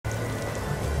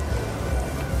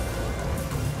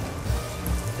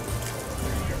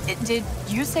Did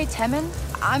you say Temin?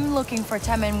 I'm looking for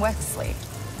Temin Wexley.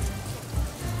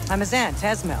 I'm his aunt,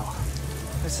 Esmel.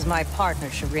 This is my partner,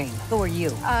 Shireen. Who are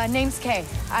you? Name's Kay.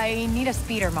 I need a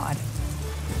speeder mod.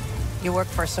 You work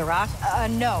for Surat?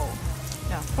 No.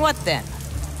 No. What then?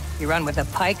 You run with the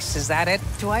pikes, is that it?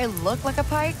 Do I look like a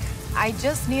pike? I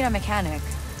just need a mechanic.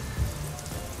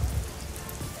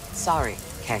 Sorry,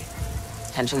 Kay.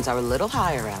 Tensions are a little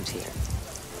high around here.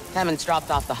 Temin's dropped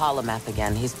off the holomath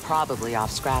again. He's probably off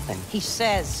scrapping. He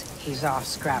says he's off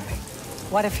scrapping.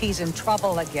 What if he's in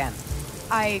trouble again?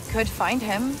 I could find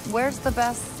him. Where's the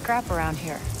best scrap around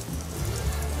here?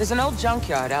 There's an old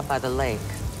junkyard out by the lake.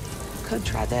 Could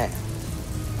try there.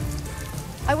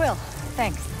 I will.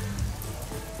 Thanks.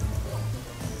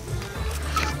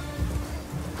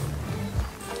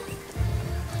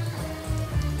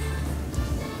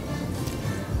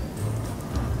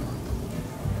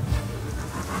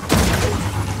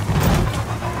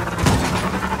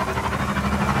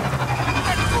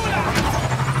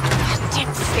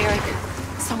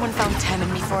 Someone found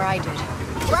Temin before I did.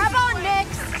 Bravo, Nix!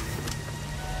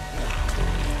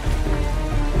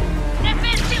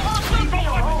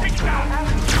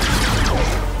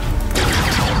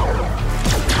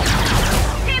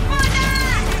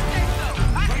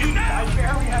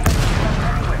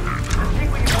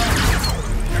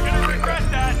 You're gonna regret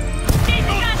that!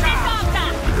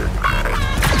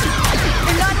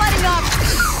 You're not letting up!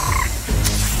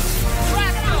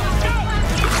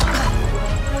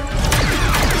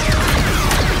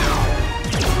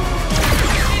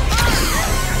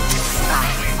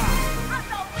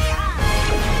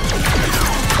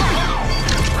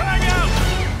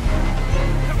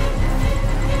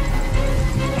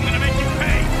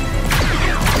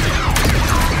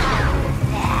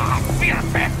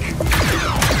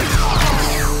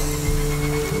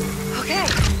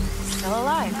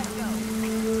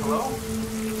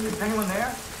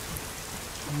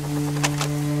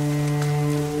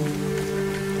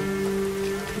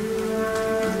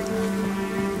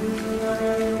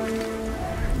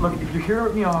 Look, if you hear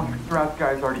me off, Surat's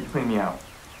guy's already cleaned me out.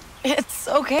 It's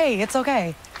okay, it's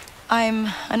okay. I'm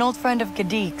an old friend of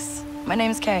Gadik's. My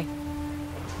name's Kay.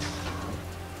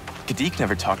 Gadik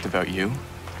never talked about you.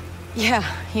 Yeah,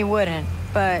 he wouldn't.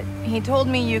 But he told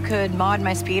me you could mod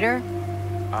my speeder.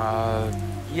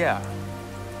 Yeah.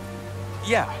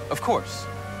 Yeah, of course.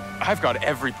 I've got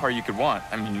every part you could want.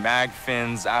 I mean, mag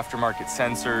fins, aftermarket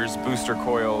sensors, booster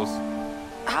coils.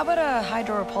 How about a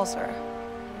hydro repulsor?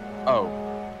 Oh.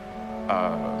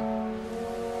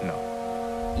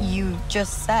 No. You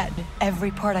just said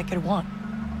every part I could want.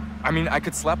 I mean, I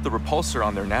could slap the repulsor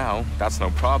on there now. That's no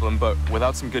problem, but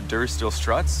without some good Durasteel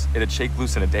struts, it'd shake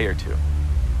loose in a day or two.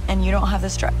 And you don't have the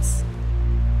struts?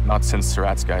 Not since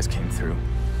Surat's guys came through.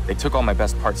 They took all my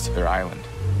best parts to their island.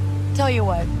 Tell you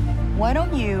what, why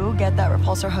don't you get that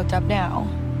repulsor hooked up now?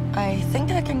 I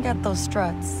think I can get those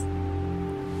struts.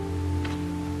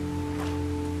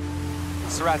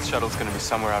 Surat's shuttle's gonna be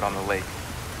somewhere out on the lake.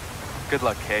 Good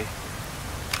luck, Kay.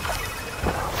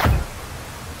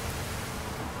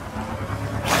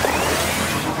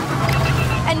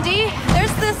 And Dee,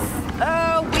 there's this,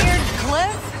 weird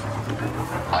cliff.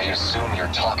 I assume you're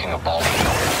talking about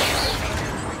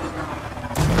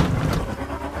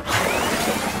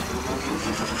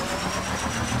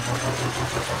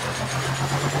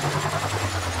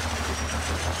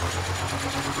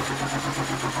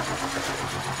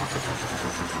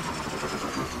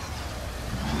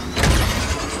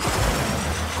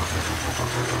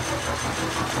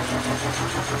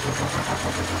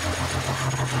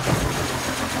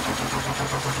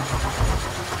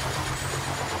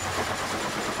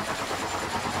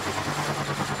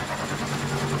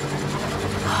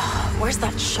Where's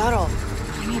that shuttle?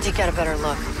 I need to get a better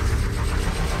look.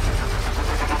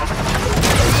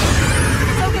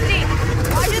 So, Kadeem,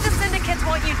 why do the syndicates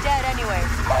want you dead anyway?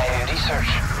 my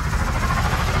research.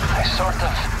 I sort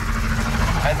of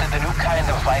invented a new kind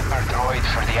of Viper droid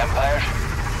for the Empire.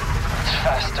 It's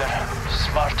faster,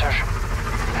 smarter,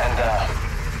 and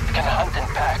can hunt in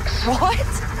packs.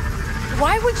 What?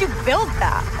 Why would you build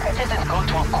that? I didn't go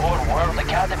to a core world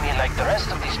academy like the rest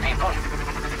of these people.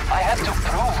 I had to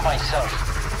prove myself.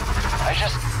 I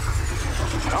just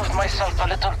proved myself a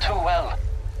little too well.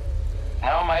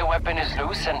 Now my weapon is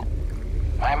loose and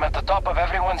I'm at the top of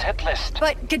everyone's hit list.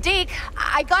 But, Gadik,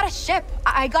 I got a ship.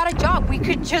 I got a job. We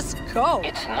could just go.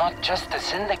 It's not just the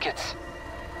syndicates.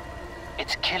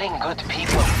 It's killing good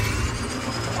people.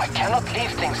 I cannot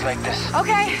leave things like this.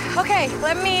 Okay.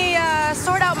 Let me,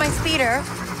 sort out my speeder.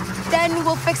 Then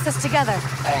we'll fix this together.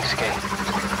 Thanks, Kay.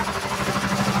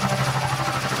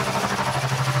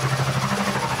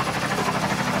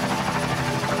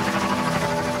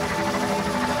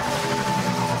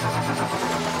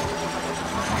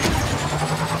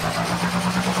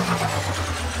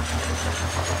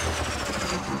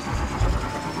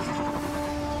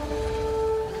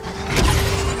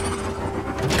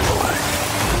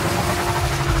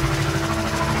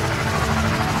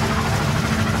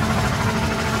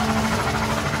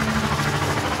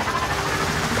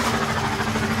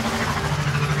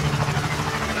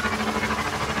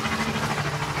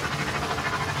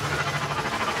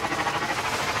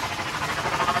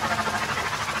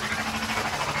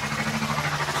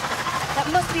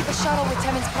 shuttle with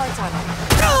Temin's parts on it.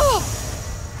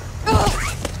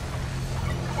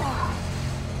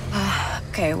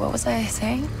 Okay, what was I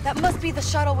saying? That must be the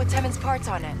shuttle with Temin's parts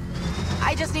on it.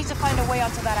 I just need to find a way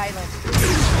onto that island.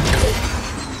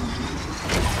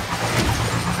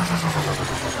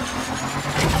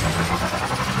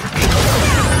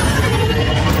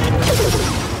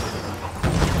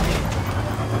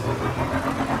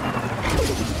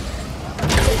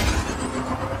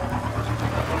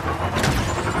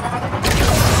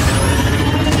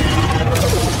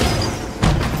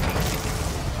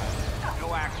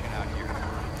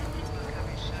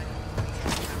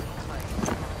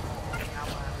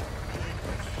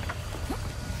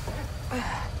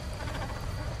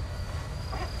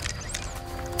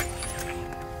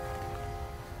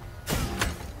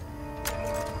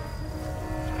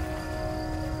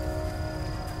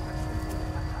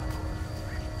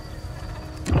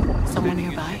 Someone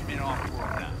nearby?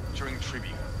 During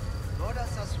tribute.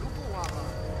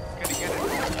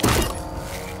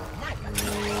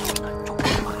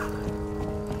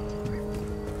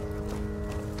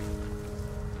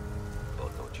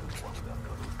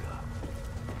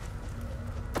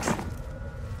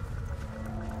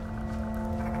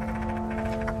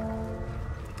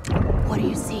 What do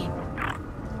you see?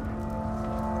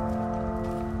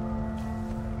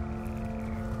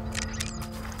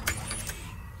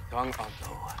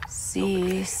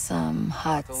 See some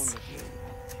huts.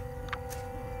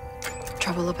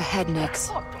 Trouble up ahead, Nix.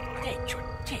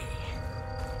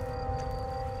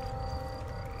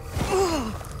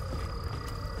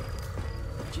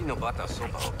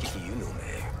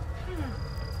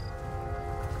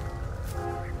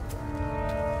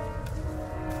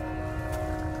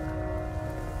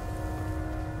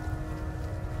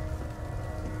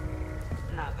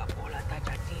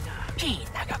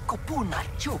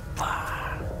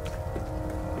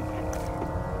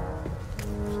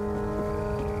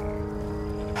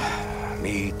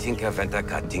 Mi tinka venta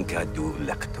ka tinka du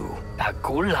lektu.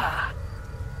 Agula.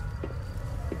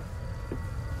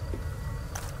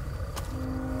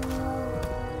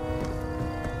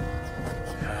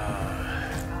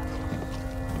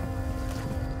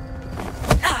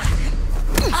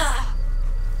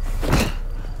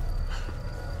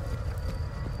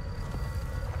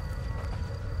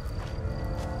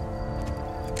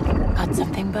 Got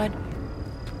something, bud?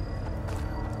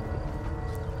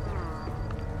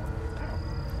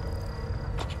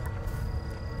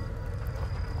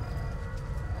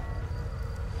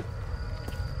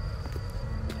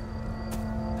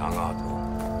 Tangatu.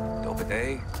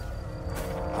 Dobede.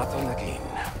 Atonagin.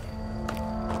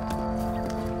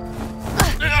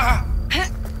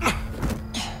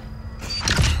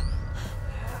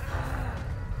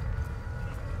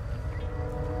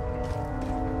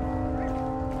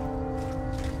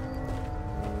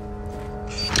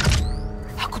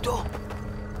 Hakuto.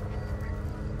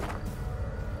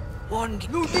 One.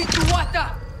 Nuti tuwata.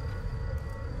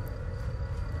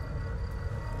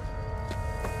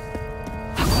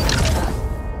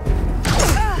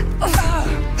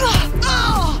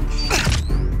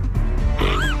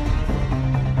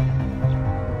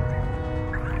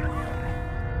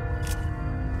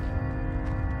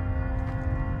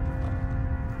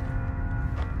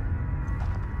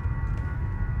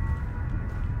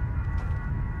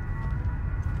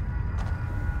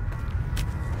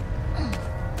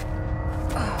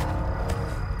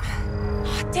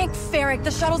 Dang Ferric,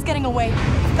 the shuttle's getting away.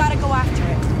 We've gotta go after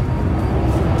it.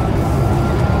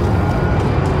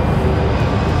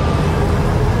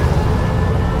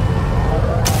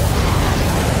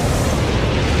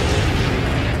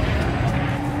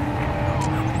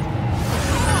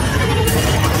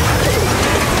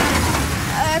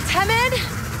 Temin?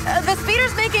 The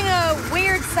speeder's making a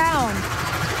weird sound.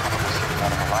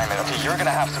 Out of alignment. Okay, you're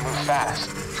gonna have to move fast.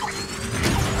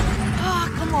 Oh,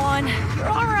 come on. You're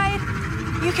all right.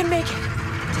 You can make it.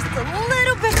 Just a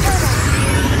little bit further.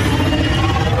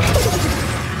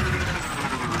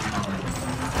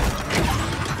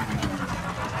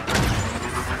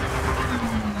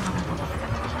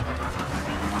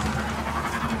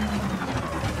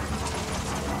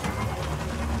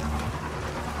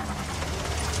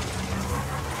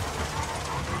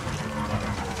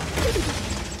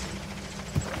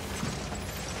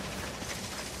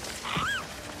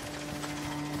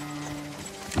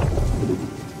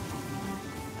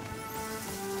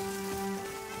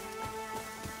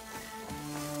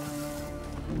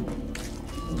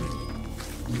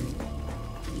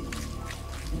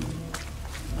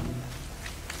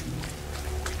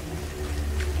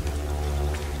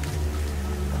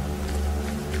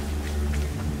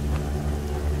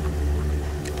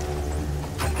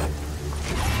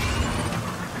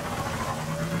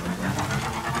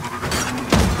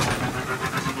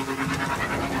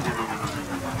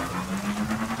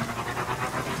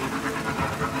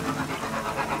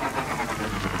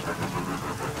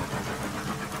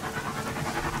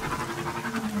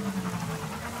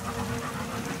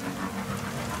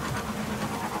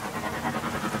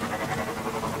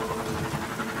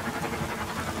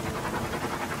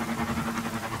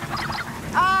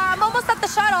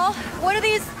 hell? What do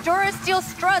these Durasteel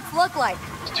struts look like?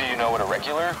 Do you know what a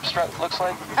regular strut looks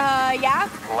like? Yeah?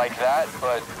 Like that,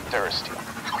 but Durasteel.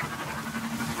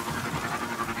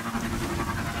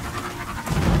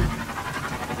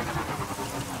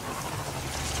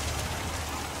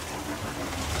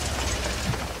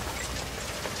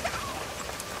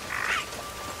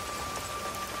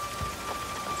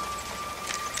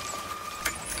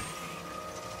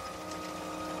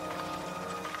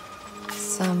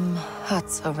 Some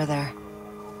huts over there.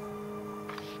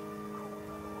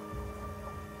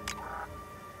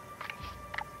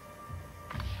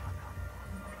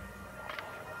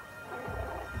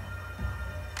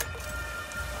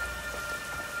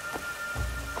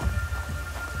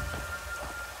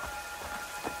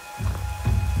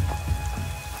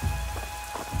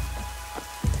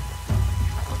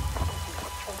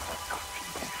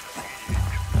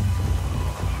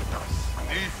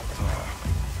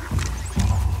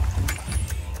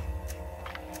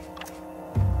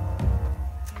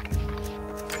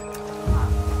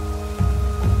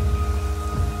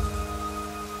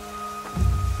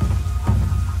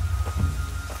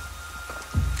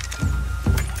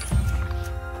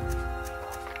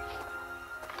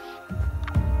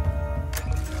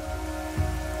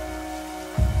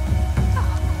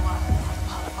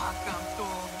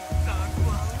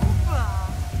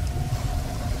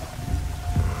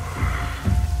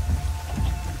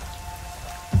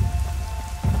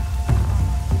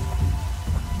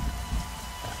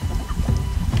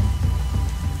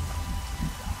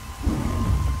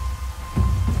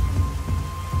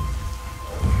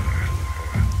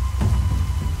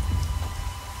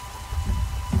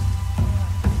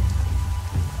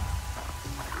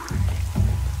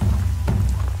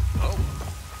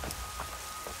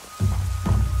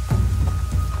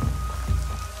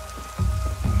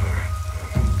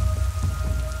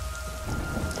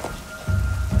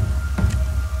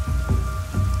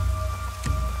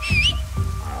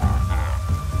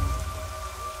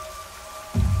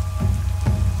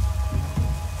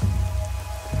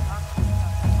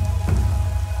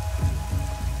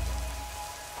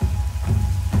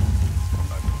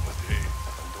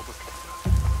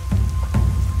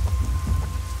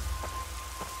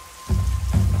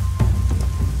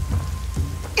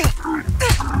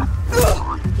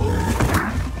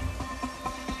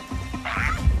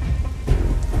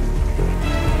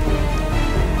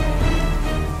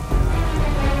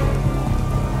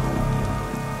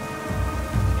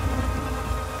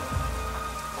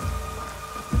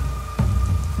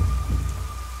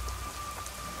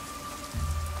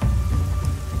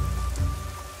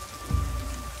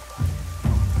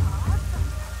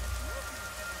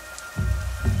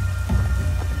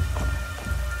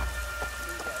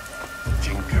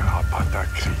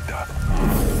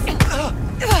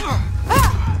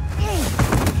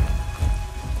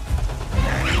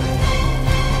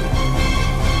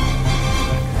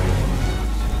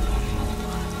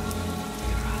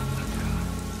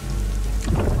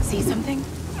 See something?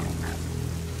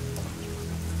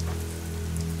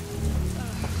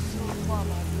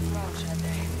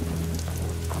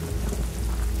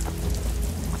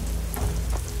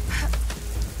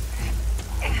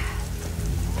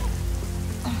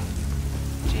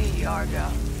 Gee, Argo.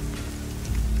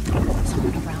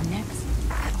 Someone around next?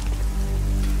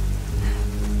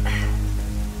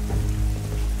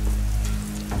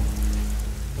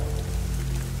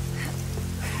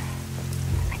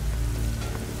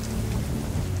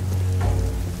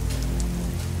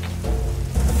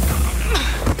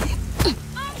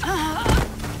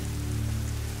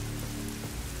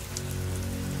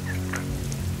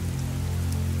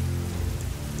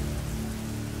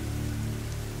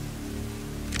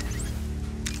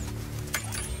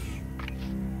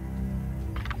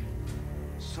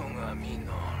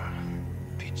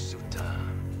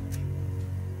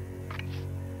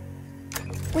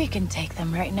 We can take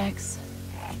them right next.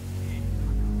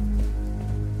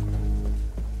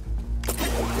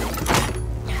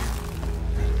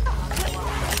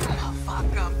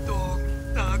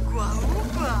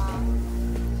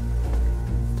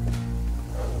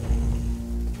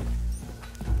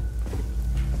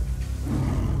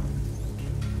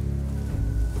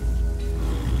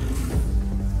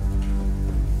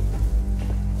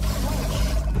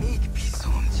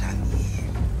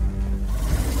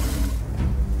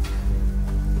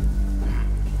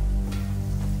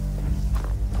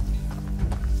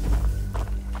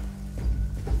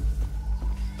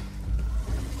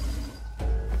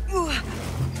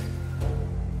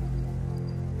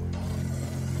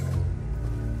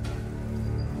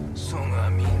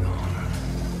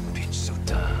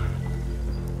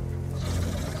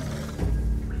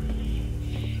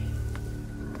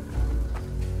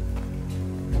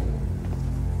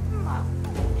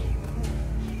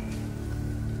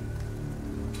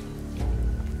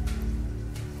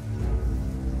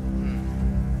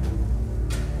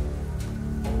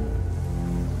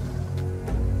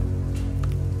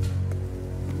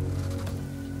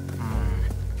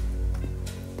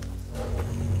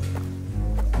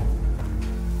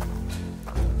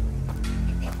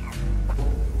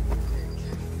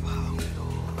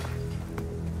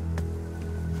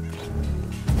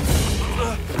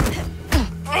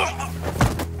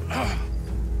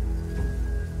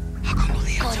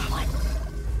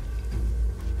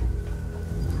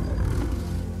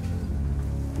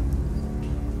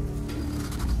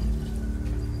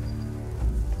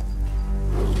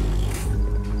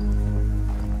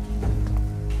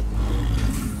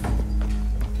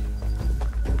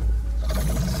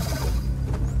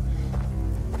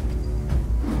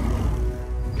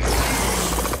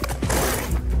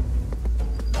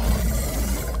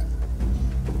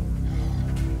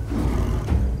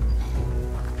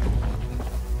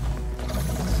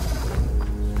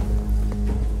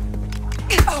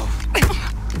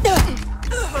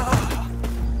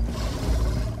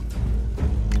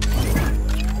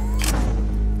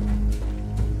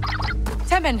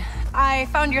 Evan, I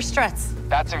found your struts.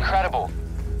 That's incredible.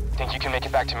 Think you can make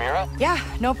it back to Mira? Yeah,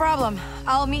 no problem.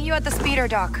 I'll meet you at the speeder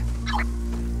dock.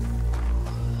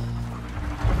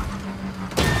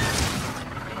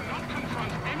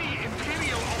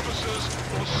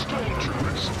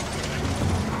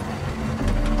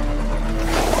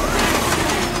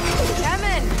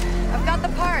 Evan, I've got the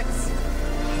parts.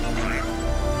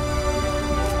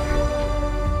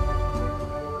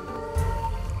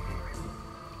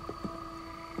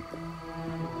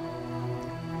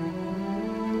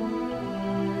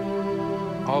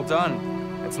 All done.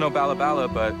 It's no bala,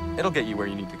 but it'll get you where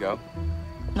you need to go.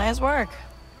 Nice work.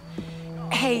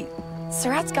 Hey,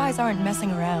 Surratt's guys aren't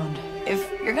messing around.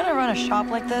 If you're gonna run a shop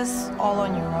like this all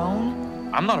on your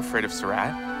own... I'm not afraid of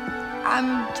Surratt.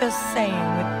 I'm just saying,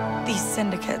 with these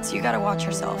syndicates, you gotta watch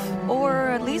yourself. Or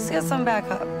at least get some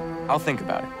backup. I'll think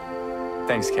about it.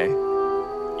 Thanks, Kay.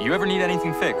 You ever need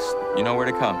anything fixed, you know where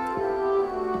to come.